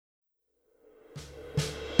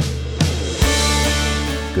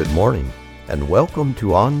Good morning, and welcome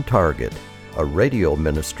to On Target, a radio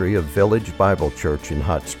ministry of Village Bible Church in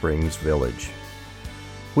Hot Springs Village.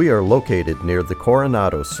 We are located near the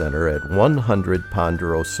Coronado Center at 100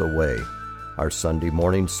 Ponderosa Way. Our Sunday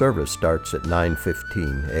morning service starts at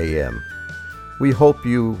 9:15 a.m. We hope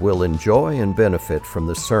you will enjoy and benefit from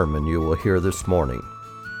the sermon you will hear this morning.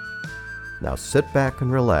 Now sit back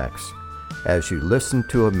and relax as you listen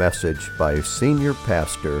to a message by Senior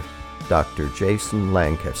Pastor Dr. Jason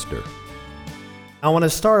Lancaster. I want to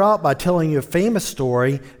start out by telling you a famous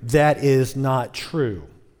story that is not true.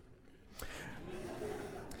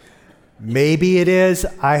 Maybe it is.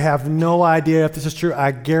 I have no idea if this is true.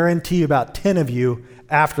 I guarantee you about 10 of you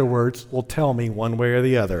afterwards will tell me one way or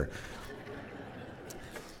the other.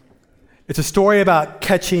 It's a story about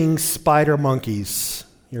catching spider monkeys.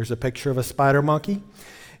 Here's a picture of a spider monkey.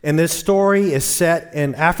 And this story is set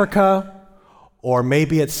in Africa, or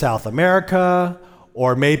maybe it's South America,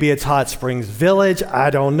 or maybe it's Hot Springs Village, I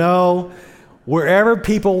don't know. Wherever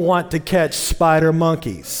people want to catch spider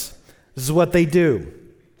monkeys, this is what they do.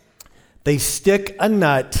 They stick a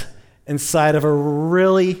nut inside of a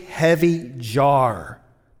really heavy jar.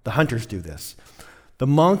 The hunters do this. The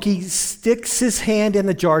monkey sticks his hand in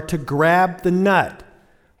the jar to grab the nut,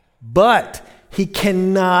 but he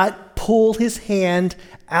cannot pull his hand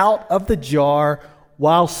out of the jar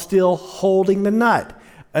while still holding the nut.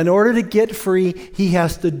 In order to get free, he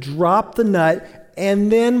has to drop the nut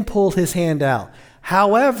and then pull his hand out.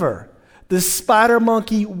 However, the spider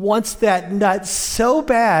monkey wants that nut so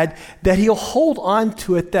bad that he'll hold on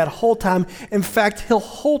to it that whole time. In fact, he'll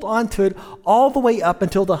hold on to it all the way up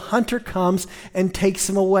until the hunter comes and takes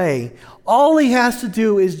him away. All he has to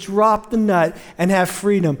do is drop the nut and have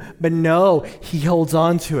freedom. But no, he holds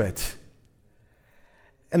on to it.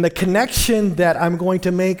 And the connection that I'm going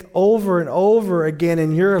to make over and over again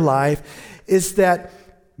in your life is that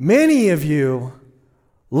many of you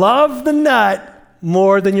love the nut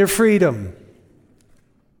more than your freedom.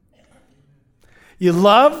 You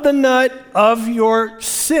love the nut of your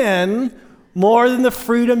sin more than the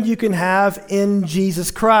freedom you can have in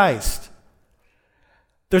Jesus Christ.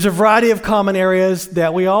 There's a variety of common areas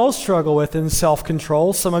that we all struggle with in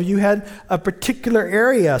self-control. Some of you had a particular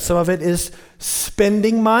area. Some of it is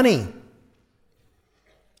spending money.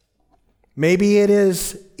 Maybe it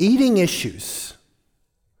is eating issues,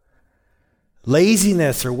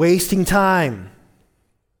 laziness or wasting time,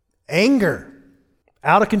 anger,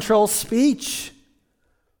 out of control speech,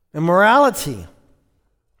 immorality,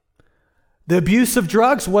 the abuse of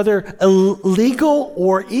drugs, whether illegal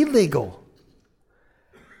or illegal,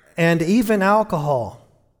 and even alcohol.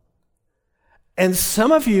 And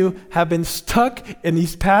some of you have been stuck in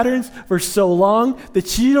these patterns for so long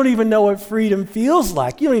that you don't even know what freedom feels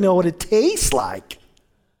like. You don't even know what it tastes like.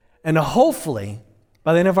 And hopefully,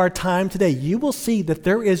 by the end of our time today, you will see that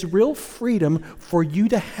there is real freedom for you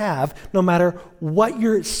to have no matter what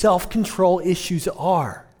your self-control issues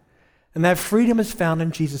are. And that freedom is found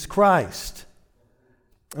in Jesus Christ.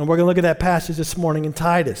 And we're going to look at that passage this morning in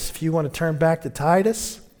Titus. If you want to turn back to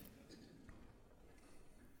Titus.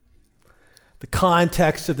 The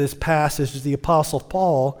context of this passage is the Apostle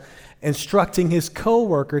Paul instructing his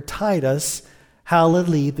co-worker Titus how to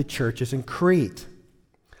lead the churches in Crete.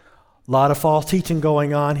 A lot of false teaching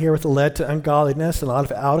going on here with the led to ungodliness and a lot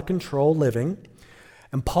of out-of-control living.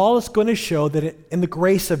 And Paul is going to show that in the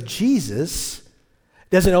grace of Jesus,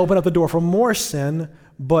 it doesn't open up the door for more sin,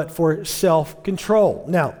 but for self-control.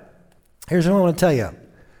 Now, here's what I want to tell you.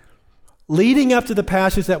 Leading up to the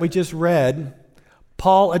passage that we just read,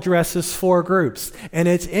 Paul addresses four groups. And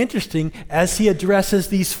it's interesting, as he addresses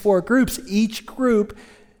these four groups, each group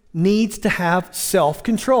needs to have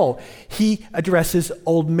self-control. He addresses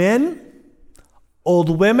old men,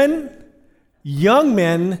 old women, young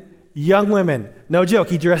men, young women. No joke,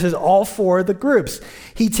 he addresses all four of the groups.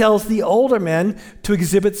 He tells the older men to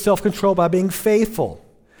exhibit self-control by being faithful.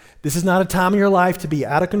 This is not a time in your life to be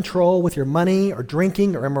out of control with your money or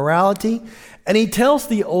drinking or immorality. And he tells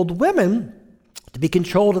the old women to be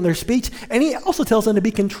controlled in their speech, and he also tells them to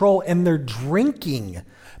be controlled in their drinking.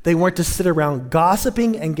 They weren't to sit around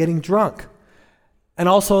gossiping and getting drunk. And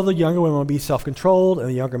also the younger women will be self-controlled, and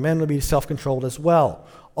the younger men will be self-controlled as well.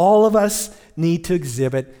 All of us need to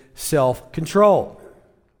exhibit self-control.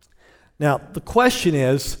 Now, the question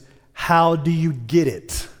is, how do you get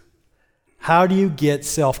it? How do you get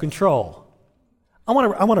self-control? I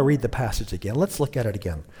want to read the passage again. Let's look at it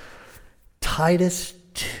again. Titus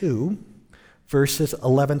 2, verses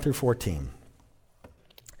 11 through 14.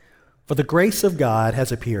 For the grace of God has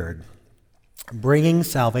appeared, bringing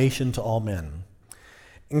salvation to all men,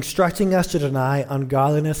 instructing us to deny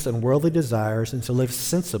ungodliness and worldly desires and to live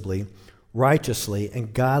sensibly, righteously,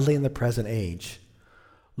 and godly in the present age,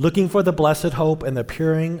 looking for the blessed hope and the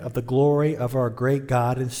appearing of the glory of our great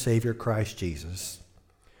God and Savior Christ Jesus,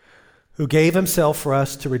 who gave himself for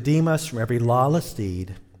us to redeem us from every lawless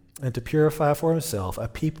deed and to purify for himself a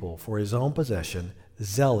people for his own possession,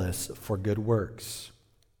 zealous for good works.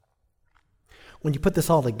 When you put this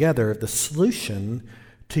all together, the solution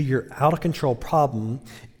to your out-of-control problem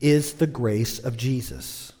is the grace of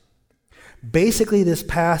Jesus. Basically, this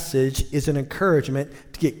passage is an encouragement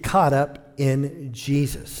to get caught up in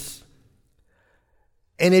Jesus.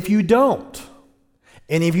 And if you don't,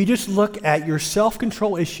 and if you just look at your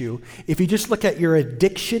self-control issue, if you just look at your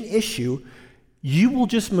addiction issue, you will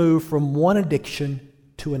just move from one addiction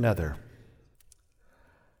to another.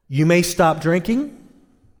 You may stop drinking,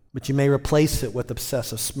 but you may replace it with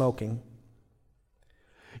obsessive smoking.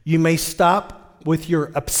 You may stop with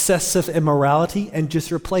your obsessive immorality and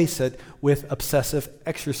just replace it with obsessive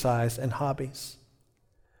exercise and hobbies.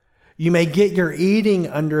 You may get your eating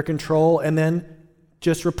under control and then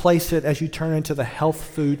just replace it as you turn into the health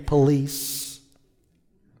food police.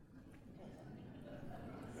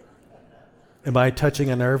 Am I touching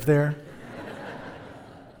a nerve there?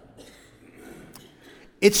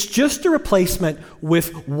 It's just a replacement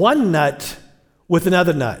with one nut with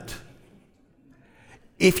another nut.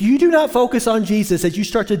 If you do not focus on Jesus as you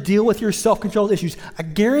start to deal with your self-control issues, I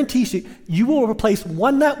guarantee you will replace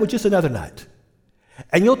one nut with just another nut.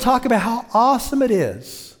 And you'll talk about how awesome it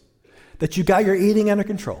is that you got your eating under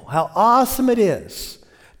control, how awesome it is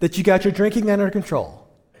that you got your drinking under control.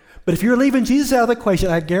 But if you're leaving Jesus out of the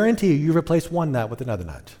equation, I guarantee you replace one nut with another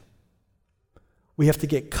nut. We have to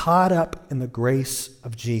get caught up in the grace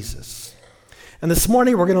of Jesus. And this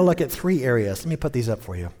morning we're going to look at three areas. Let me put these up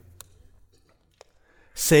for you.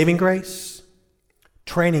 Saving grace,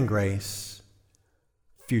 training grace,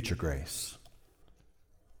 future grace.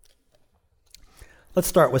 Let's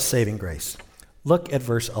start with saving grace. Look at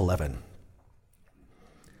verse 11.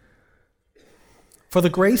 For the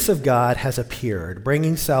grace of God has appeared,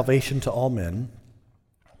 bringing salvation to all men,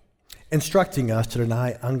 instructing us to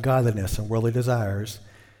deny ungodliness and worldly desires,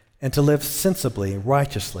 and to live sensibly,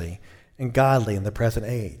 righteously, and godly in the present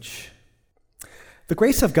age. The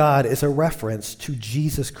grace of God is a reference to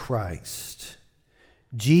Jesus Christ.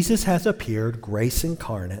 Jesus has appeared, grace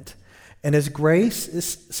incarnate, and his grace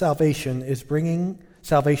is salvation is bringing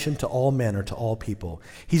salvation to all men or to all people.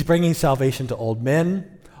 He's bringing salvation to old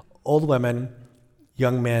men, old women,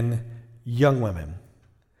 young men, young women.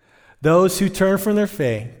 Those who turn from their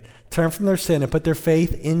faith, turn from their sin, and put their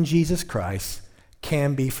faith in Jesus Christ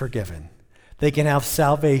can be forgiven. They can have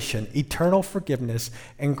salvation, eternal forgiveness,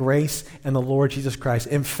 and grace in the Lord Jesus Christ.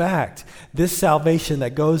 In fact, this salvation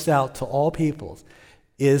that goes out to all peoples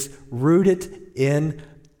is rooted in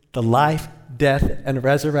the life, death, and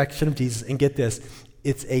resurrection of Jesus. And get this,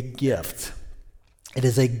 it's a gift. It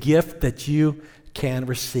is a gift that you can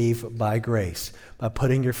receive by grace, by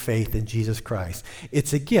putting your faith in Jesus Christ.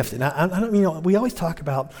 It's a gift. And I don't, we always talk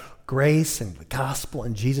about grace and the gospel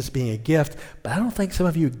and Jesus being a gift, but I don't think some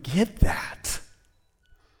of you get that.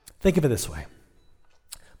 Think of it this way.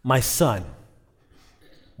 My son,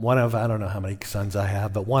 one of, I don't know how many sons I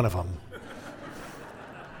have, but one of them,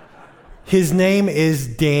 his name is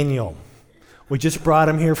Daniel. We just brought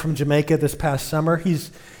him here from Jamaica this past summer.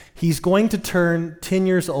 He's going to turn 10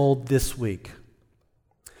 years old this week.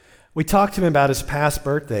 We talked to him about his past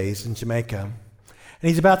birthdays in Jamaica, and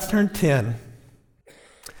he's about to turn 10.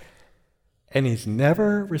 And he's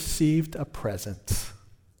never received a present,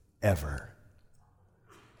 ever.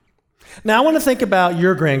 Now, I want to think about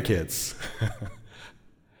your grandkids.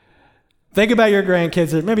 Think about your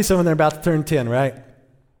grandkids. Maybe some of them are about to turn 10, right?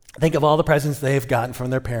 Think of all the presents they've gotten from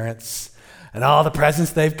their parents and all the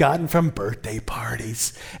presents they've gotten from birthday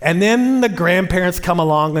parties. And then the grandparents come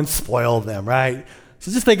along and spoil them, right?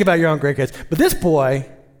 So just think about your own grandkids. But this boy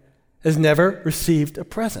has never received a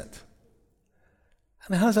present.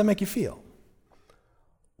 And how does that make you feel?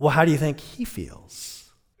 Well, how do you think he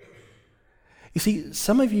feels? You see,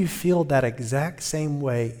 some of you feel that exact same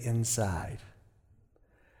way inside.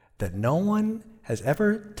 That no one has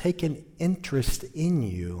ever taken interest in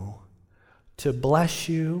you to bless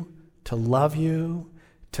you, to love you,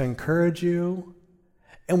 to encourage you.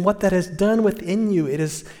 And what that has done within you, it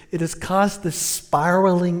has caused this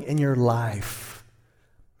spiraling in your life.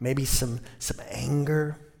 Maybe some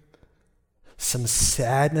anger, some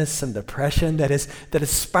sadness, some depression that has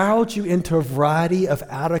spiraled you into a variety of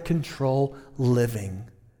out-of-control living,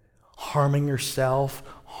 harming yourself,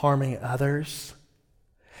 harming others.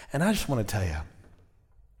 And I just want to tell you,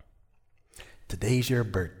 today's your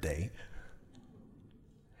birthday.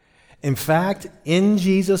 In fact, in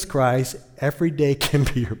Jesus Christ, every day can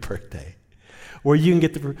be your birthday, where you can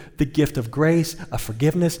get the gift of grace, of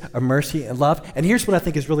forgiveness, of mercy, and love. And here's what I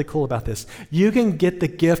think is really cool about this. You can get the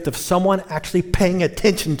gift of someone actually paying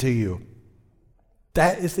attention to you.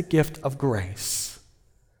 That is the gift of grace.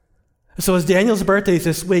 So as Daniel's birthday is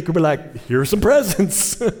this week, we're like, here's some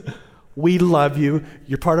presents. We love you.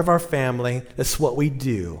 You're part of our family. That's what we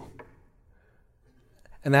do.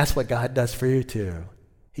 And that's what God does for you too.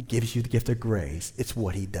 He gives you the gift of grace. It's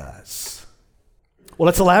what he does. Well,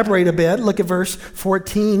 let's elaborate a bit. Look at verse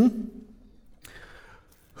 14.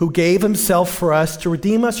 Who gave himself for us to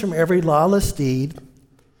redeem us from every lawless deed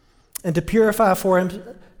and to purify for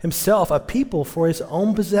himself a people for his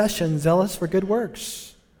own possession, zealous for good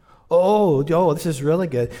works. Oh, this is really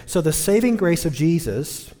good. So the saving grace of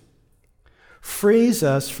Jesus frees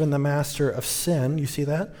us from the master of sin. You see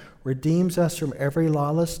that? Redeems us from every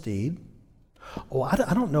lawless deed. Oh, I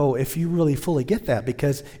don't know if you really fully get that,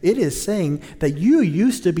 because it is saying that you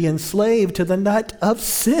used to be enslaved to the nut of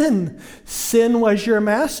sin. Sin was your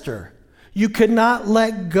master. You could not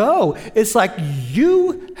let go. It's like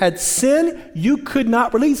you had sin, you could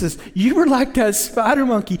not release this. You were like that spider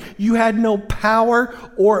monkey. You had no power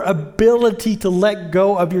or ability to let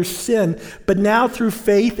go of your sin. But now through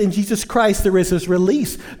faith in Jesus Christ, there is this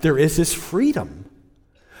release. There is this freedom.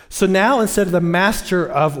 So now instead of the master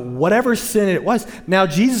of whatever sin it was, now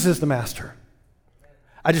Jesus is the master.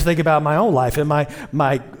 I just think about my own life and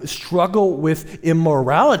my struggle with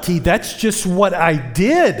immorality. That's just what I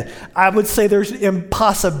did. I would say there's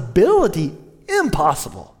impossible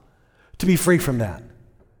to be free from that.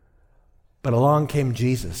 But along came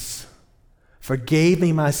Jesus, forgave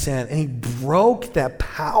me my sin, and he broke that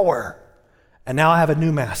power. And now I have a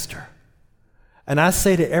new master. And I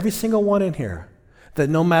say to every single one in here, that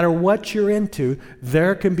no matter what you're into,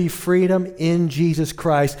 there can be freedom in Jesus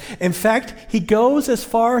Christ. In fact, he goes as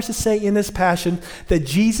far as to say in this passion that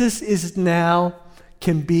Jesus is now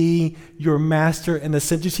can be your master in the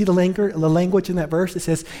sense. Do you see the language in that verse? It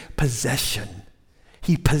says possession.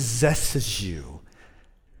 He possesses you.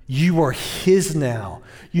 You are his now.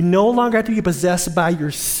 You no longer have to be possessed by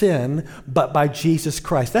your sin, but by Jesus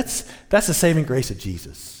Christ. That's the saving grace of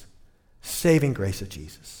Jesus. Saving grace of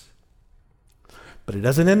Jesus. But it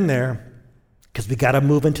doesn't end there, because we got to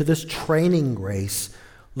move into this training grace.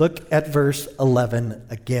 Look at verse 11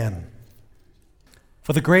 again.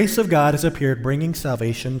 For the grace of God has appeared, bringing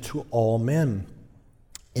salvation to all men,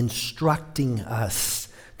 instructing us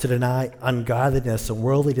to deny ungodliness and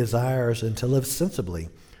worldly desires and to live sensibly,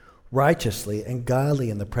 righteously, and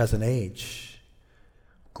godly in the present age.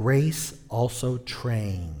 Grace also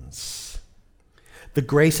trains. The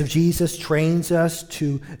grace of Jesus trains us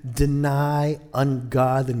to deny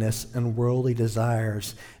ungodliness and worldly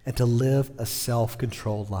desires and to live a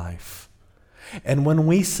self-controlled life. And when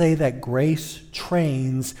we say that grace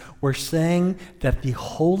trains, we're saying that the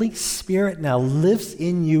Holy Spirit now lives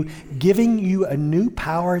in you, giving you a new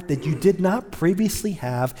power that you did not previously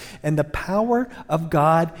have, and the power of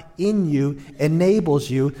God in you enables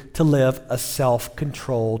you to live a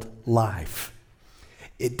self-controlled life.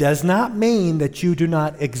 It does not mean that you do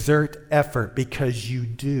not exert effort, because you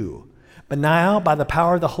do. But now, by the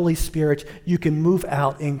power of the Holy Spirit, you can move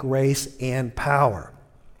out in grace and power.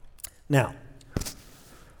 Now,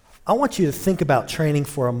 I want you to think about training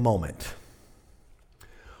for a moment.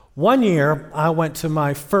 One year, I went to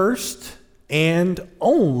my first and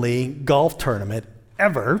only golf tournament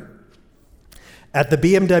ever at the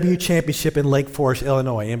BMW Championship in Lake Forest,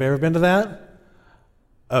 Illinois. Anybody ever been to that?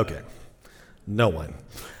 Okay. No one.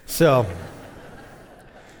 So,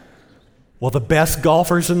 well, the best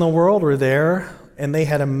golfers in the world were there, and they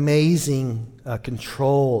had amazing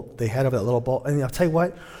control. They had over that little ball. And I'll tell you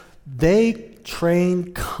what, they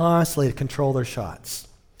trained constantly to control their shots.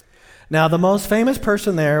 Now, the most famous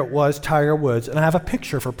person there was Tiger Woods, and I have a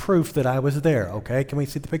picture for proof that I was there, okay? Can we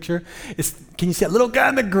see the picture? Can you see that little guy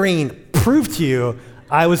in the green? Prove to you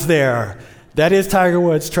I was there. That is Tiger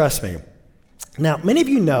Woods, trust me. Now, many of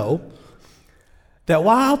you know that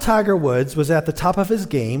while Tiger Woods was at the top of his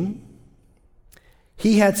game,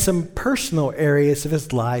 he had some personal areas of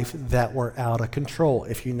his life that were out of control,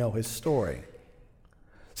 if you know his story.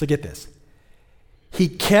 So get this. He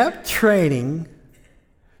kept training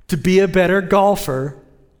to be a better golfer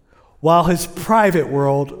while his private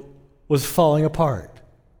world was falling apart.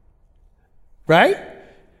 Right?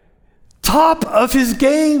 Top of his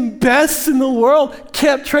game, best in the world,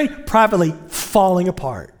 kept training, privately falling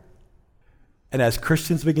apart. And as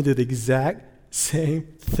Christians, we can do the exact same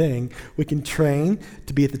thing. We can train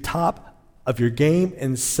to be at the top of your game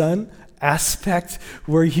and sun aspect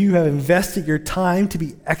where you have invested your time to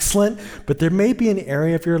be excellent, but there may be an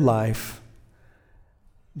area of your life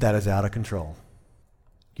that is out of control.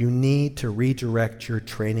 You need to redirect your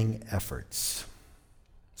training efforts.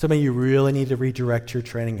 Some of you really need to redirect your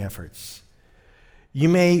training efforts. You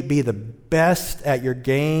may be the best at your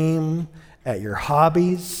game, at your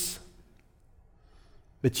hobbies,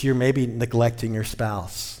 but you're maybe neglecting your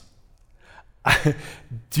spouse.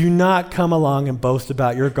 Do not come along and boast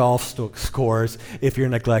about your golf scores if you're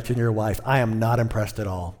neglecting your wife. I am not impressed at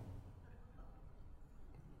all.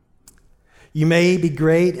 You may be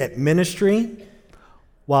great at ministry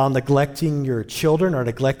while neglecting your children or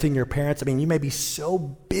neglecting your parents. I mean, you may be so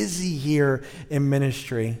busy here in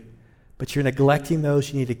ministry, but you're neglecting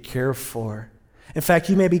those you need to care for. In fact,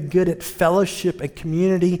 you may be good at fellowship and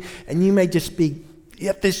community, and you may just be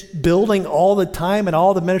at this building all the time and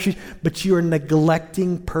all the ministries, but you are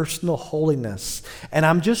neglecting personal holiness. And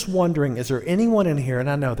I'm just wondering, is there anyone in here, and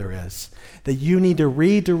I know there is, that you need to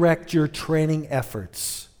redirect your training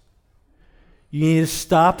efforts? You need to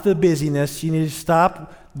stop the busyness. You need to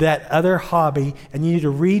stop that other hobby, and you need to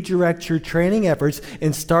redirect your training efforts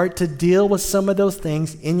and start to deal with some of those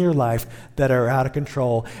things in your life that are out of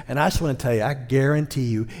control. And I just want to tell you, I guarantee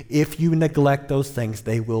you, if you neglect those things,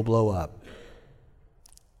 they will blow up.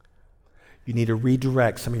 You need to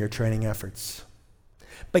redirect some of your training efforts.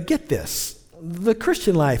 But get this, the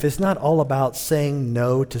Christian life is not all about saying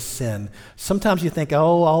no to sin. Sometimes you think,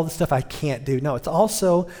 oh, all the stuff I can't do. No, it's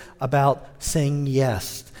also about saying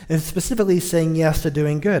yes, and specifically saying yes to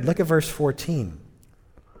doing good. Look at verse 14.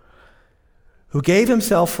 Who gave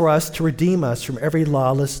himself for us to redeem us from every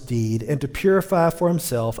lawless deed and to purify for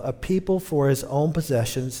himself a people for his own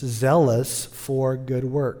possessions, zealous for good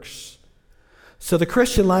works. So the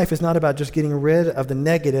Christian life is not about just getting rid of the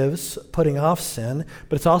negatives, putting off sin,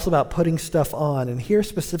 but it's also about putting stuff on. And here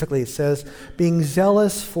specifically it says, being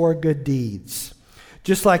zealous for good deeds.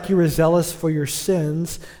 Just like you were zealous for your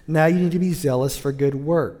sins, now you need to be zealous for good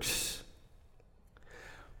works.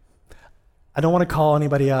 I don't want to call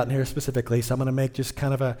anybody out in here specifically, so I'm going to make just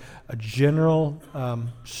kind of a general,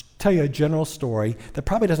 tell you a general story that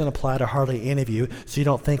probably doesn't apply to hardly any of you, so you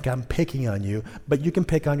don't think I'm picking on you, but you can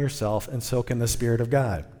pick on yourself, and so can the Spirit of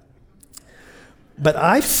God. But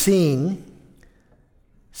I've seen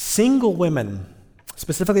single women,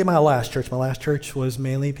 specifically my last church was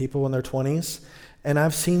mainly people in their 20s, and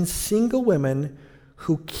I've seen single women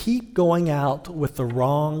who keep going out with the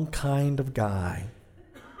wrong kind of guy.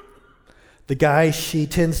 The guy she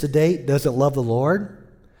tends to date doesn't love the Lord.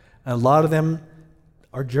 A lot of them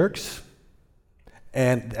are jerks.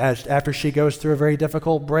 And after she goes through a very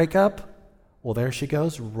difficult breakup, well, there she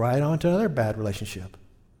goes right on to another bad relationship.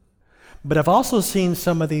 But I've also seen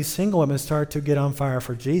some of these single women start to get on fire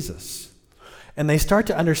for Jesus. And they start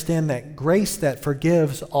to understand that grace that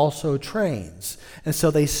forgives also trains. And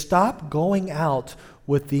so they stop going out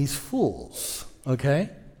with these fools, okay?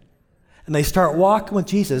 And they start walking with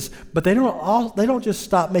Jesus, but they don't just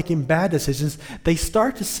stop making bad decisions. They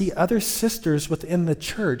start to see other sisters within the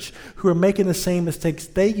church who are making the same mistakes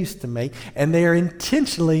they used to make, and they are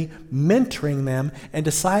intentionally mentoring them and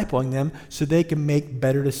discipling them so they can make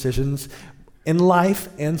better decisions in life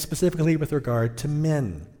and specifically with regard to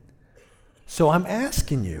men. So I'm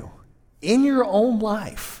asking you, in your own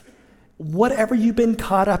life, whatever you've been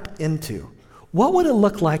caught up into, what would it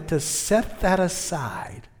look like to set that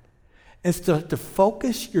aside and to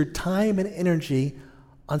focus your time and energy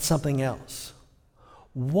on something else?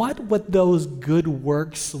 What would those good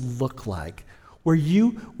works look like? Where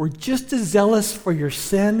you were just as zealous for your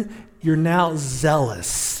sin, you're now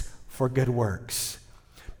zealous for good works.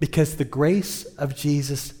 Because the grace of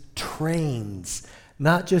Jesus trains,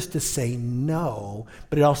 not just to say no,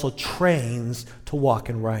 but it also trains to walk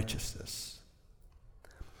in righteousness.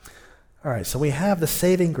 All right, so we have the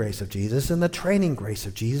saving grace of Jesus and the training grace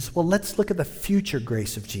of Jesus. Well, let's look at the future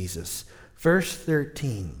grace of Jesus. Verse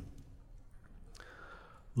 13.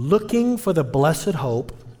 Looking for the blessed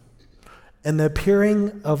hope and the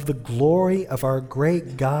appearing of the glory of our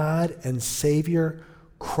great God and Savior,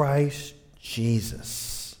 Christ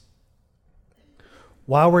Jesus.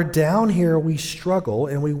 While we're down here, we struggle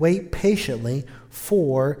and we wait patiently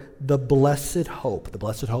for the blessed hope. The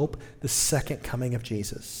blessed hope, the second coming of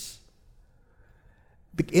Jesus.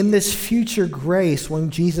 In this future grace,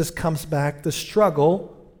 when Jesus comes back, the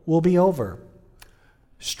struggle will be over.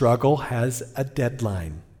 Struggle has a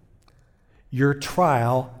deadline. Your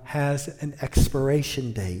trial has an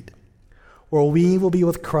expiration date, where we will be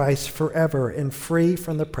with Christ forever and free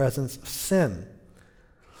from the presence of sin.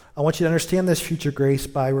 I want you to understand this future grace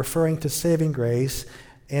by referring to saving grace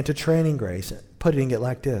and to training grace, putting it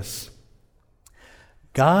like this.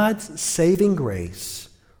 God's saving grace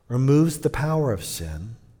removes the power of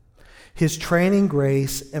sin. His training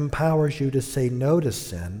grace empowers you to say no to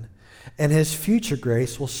sin, and his future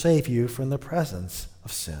grace will save you from the presence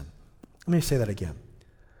of sin. Let me say that again.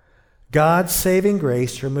 God's saving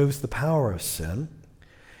grace removes the power of sin.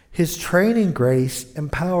 His training grace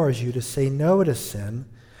empowers you to say no to sin,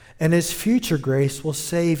 and his future grace will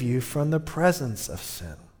save you from the presence of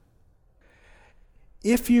sin.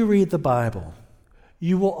 If you read the Bible,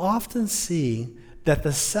 you will often see that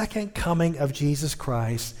the second coming of Jesus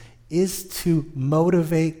Christ is to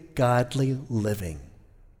motivate godly living.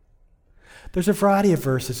 There's a variety of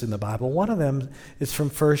verses in the Bible. One of them is from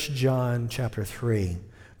 1 John chapter 3,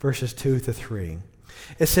 verses 2 to 3.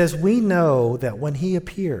 It says, "We know that when he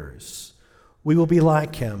appears, we will be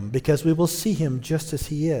like him, because we will see him just as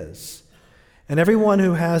he is. And everyone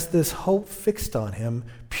who has this hope fixed on him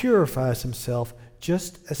purifies himself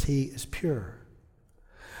just as he is pure."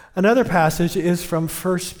 Another passage is from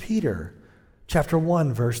 1 Peter chapter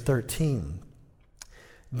 1, verse 13.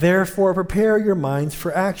 "Therefore prepare your minds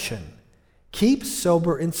for action. Keep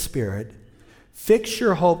sober in spirit. Fix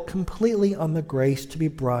your hope completely on the grace to be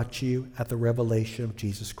brought to you at the revelation of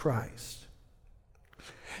Jesus Christ."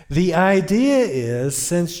 The idea is,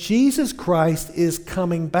 since Jesus Christ is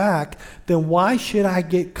coming back, then why should I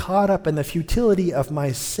get caught up in the futility of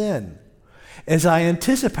my sin? As I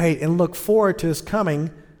anticipate and look forward to his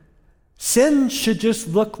coming, sin should just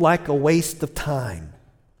look like a waste of time.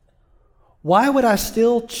 Why would I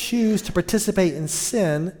still choose to participate in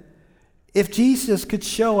sin if Jesus could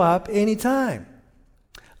show up anytime?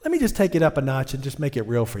 Let me just take it up a notch and just make it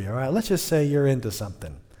real for you, all right? Let's just say you're into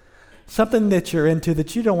something that you're into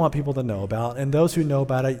that you don't want people to know about, and those who know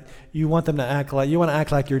about it, you want to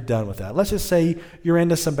act like you're done with that. Let's just say you're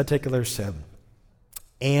into some particular sin,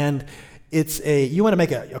 and you want to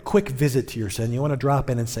make a quick visit to your sin. You want to drop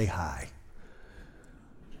in and say hi.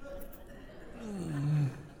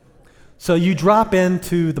 So you drop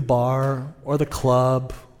into the bar or the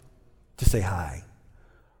club to say hi.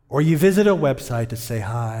 Or you visit a website to say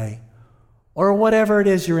hi. Or whatever it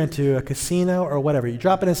is you're into, a casino or whatever. You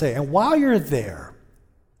drop in and say, and while you're there,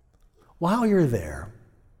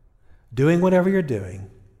 doing whatever you're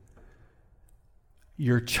doing,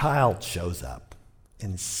 your child shows up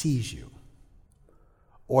and sees you.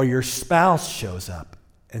 Or your spouse shows up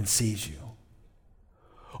and sees you.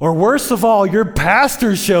 Or worst of all, your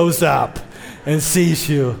pastor shows up and sees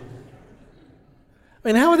you. I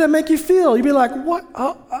mean, how would that make you feel? You'd be like, what?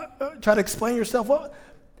 Try to explain yourself. What?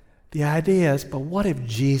 The idea is, but what if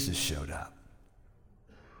Jesus showed up?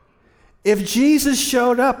 If Jesus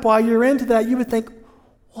showed up while you're into that, you would think,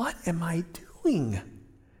 what am I doing?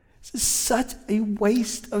 This is such a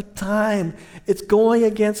waste of time. It's going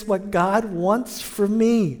against what God wants for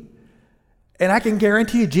me. And I can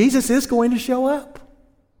guarantee you, Jesus is going to show up.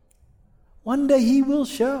 One day he will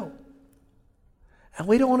show. And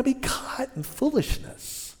we don't want to be caught in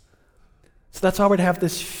foolishness. So that's why we're to have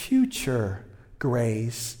this future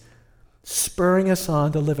grace spurring us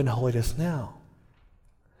on to live in holiness now.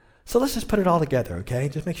 So let's just put it all together, okay?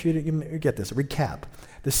 Just make sure you get this. A recap.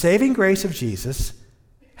 The saving grace of Jesus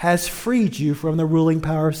has freed you from the ruling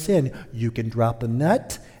power of sin. You can drop the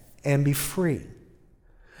nut and be free.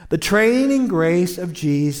 The training grace of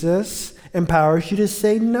Jesus empowers you to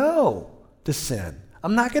say no to sin.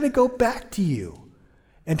 I'm not going to go back to you,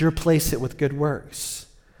 and to replace it with good works.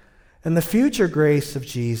 And the future grace of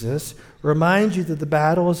Jesus reminds you that the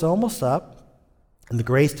battle is almost up, and the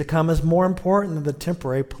grace to come is more important than the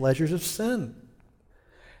temporary pleasures of sin.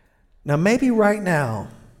 Now, maybe right now,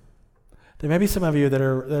 there may be some of you that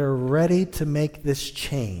are ready to make this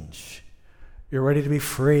change. You're ready to be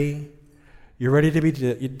free. You're ready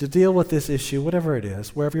to deal with this issue, whatever it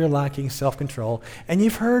is, wherever you're lacking self-control. And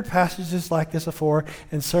you've heard passages like this before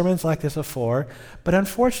and sermons like this before, but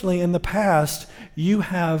unfortunately in the past, you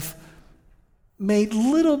have made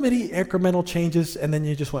little bitty incremental changes and then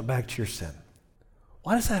you just went back to your sin.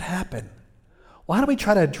 Why does that happen? Why don't we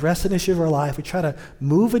try to address an issue of our life, we try to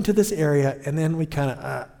move into this area, and then we kind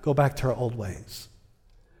of go back to our old ways?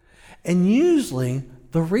 And usually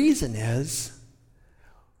the reason is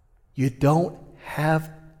you don't have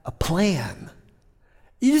a plan.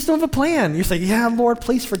 You just don't have a plan. You say, yeah, Lord,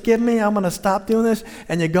 please forgive me. I'm going to stop doing this.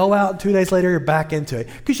 And you go out, and 2 days later, you're back into it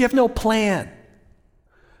because you have no plan.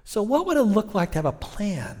 So what would it look like to have a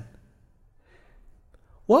plan?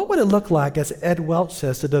 What would it look like, as Ed Welch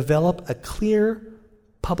says, to develop a clear,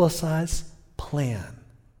 publicized plan?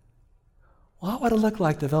 What would it look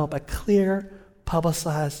like to develop a clear,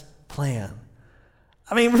 publicized plan?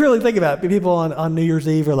 I mean, really think about it. People on New Year's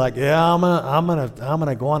Eve are like, yeah, I'm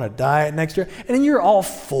gonna go on a diet next year. And then you're all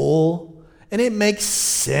full, and it makes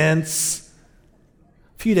sense.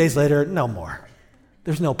 A few days later, no more.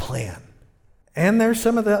 There's no plan. And there's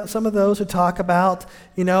some of those who talk about,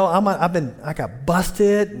 I got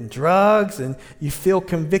busted and drugs, and you feel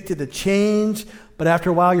convicted to change, but after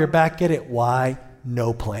a while you're back at it. Why?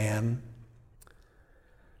 No plan.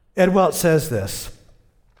 Ed Welch says this: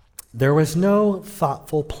 there was no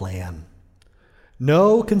thoughtful plan,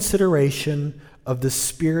 no consideration of the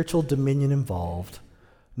spiritual dominion involved,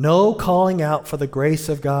 no calling out for the grace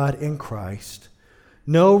of God in Christ,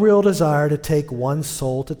 no real desire to take one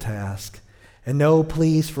soul to task, and no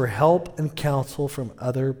pleas for help and counsel from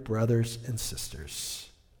other brothers and sisters.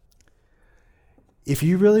 If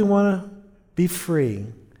you really want to be free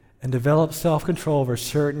and develop self-control over a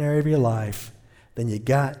certain area of your life, then you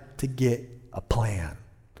got to get a plan.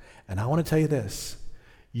 And I want to tell you this: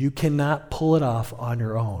 you cannot pull it off on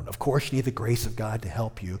your own. Of course, you need the grace of God to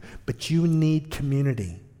help you, but you need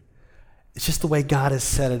community. It's just the way God has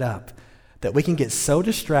set it up, that we can get so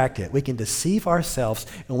distracted, we can deceive ourselves,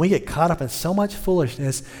 and we get caught up in so much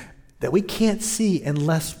foolishness that we can't see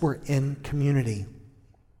unless we're in community.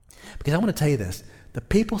 Because I want to tell you this: the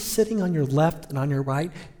people sitting on your left and on your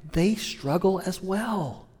right, they struggle as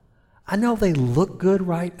well. I know they look good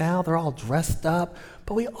right now, they're all dressed up,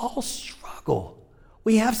 but we all struggle.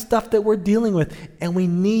 We have stuff that we're dealing with, and we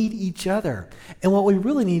need each other. And what we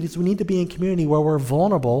really need is we need to be in community where we're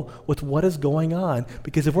vulnerable with what is going on.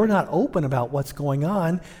 Because if we're not open about what's going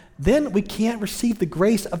on, then we can't receive the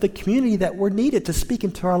grace of the community that we're needed to speak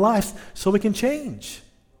into our lives so we can change.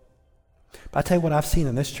 But I tell you what I've seen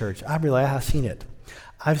in this church. I have seen it.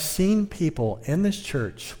 I've seen people in this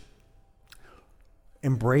church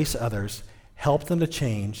embrace others, help them to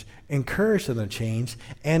change, encourage them to change,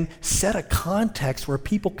 and set a context where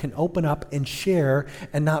people can open up and share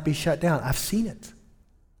and not be shut down. I've seen it.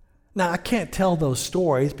 Now, I can't tell those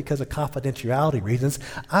stories because of confidentiality reasons.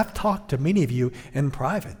 I've talked to many of you in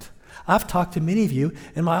private. I've talked to many of you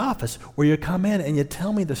in my office where you come in and you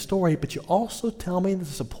tell me the story, but you also tell me the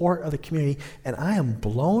support of the community, and I am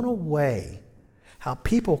blown away how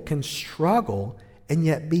people can struggle and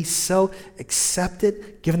yet be so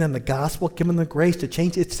accepted, giving them the gospel, giving them the grace to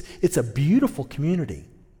change. It's a beautiful community.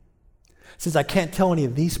 Since I can't tell any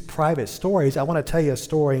of these private stories, I want to tell you a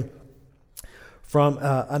story from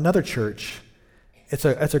another church. It's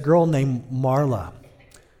a girl named Marla.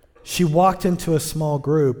 She walked into a small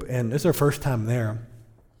group, and it's her first time there.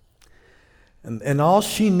 And all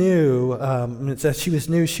she knew, that she was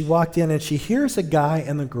new, she walked in and she hears a guy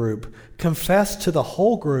in the group confess to the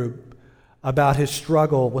whole group about his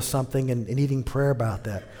struggle with something and needing prayer about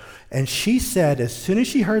that. And she said as soon as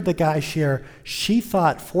she heard the guy share, she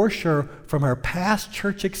thought for sure from her past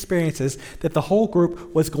church experiences that the whole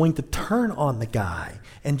group was going to turn on the guy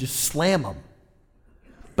and just slam him.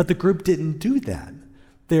 But the group didn't do that.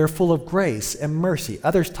 They're full of grace and mercy.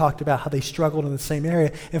 Others talked about how they struggled in the same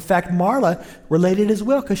area. In fact, Marla related as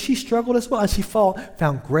well because she struggled as well. And she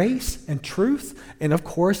found grace and truth and, of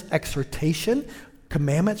course, exhortation,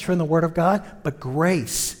 commandments from the Word of God, but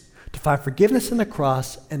grace to find forgiveness in the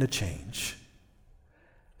cross and to change.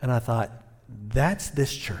 And I thought, that's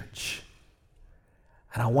this church.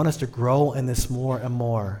 And I want us to grow in this more and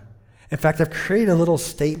more. In fact, I've created a little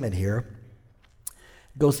statement here.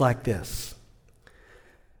 It goes like this: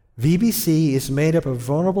 VBC is made up of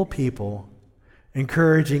vulnerable people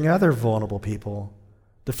encouraging other vulnerable people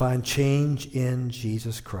to find change in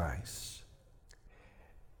Jesus Christ.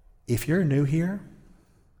 If you're new here,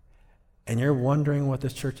 and you're wondering what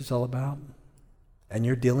this church is all about, and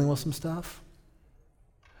you're dealing with some stuff,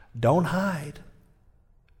 don't hide.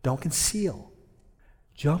 Don't conceal.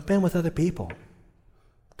 Jump in with other people.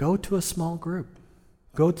 Go to a small group.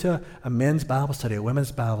 Go to a men's Bible study, a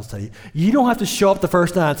women's Bible study. You don't have to show up the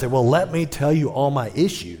first night and say, well, let me tell you all my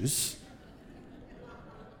issues.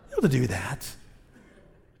 You don't have to do that.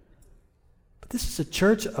 But this is a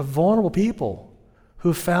church of vulnerable people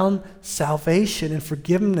who found salvation and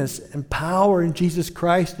forgiveness and power in Jesus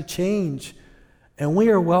Christ to change. And we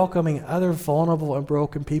are welcoming other vulnerable and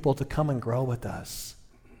broken people to come and grow with us.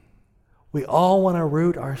 We all want to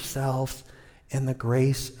root ourselves in the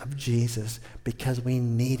grace of Jesus because we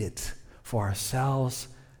need it for ourselves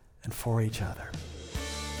and for each other.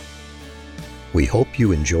 We hope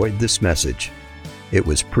you enjoyed this message. It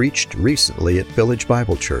was preached recently at Village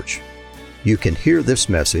Bible Church. You can hear this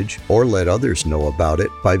message or let others know about it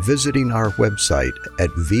by visiting our website at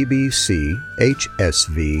vbchsv.org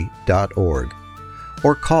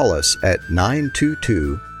or call us at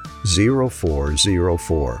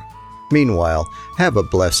 922-0404. Meanwhile, have a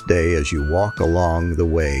blessed day as you walk along the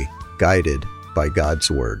way, guided by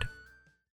God's Word.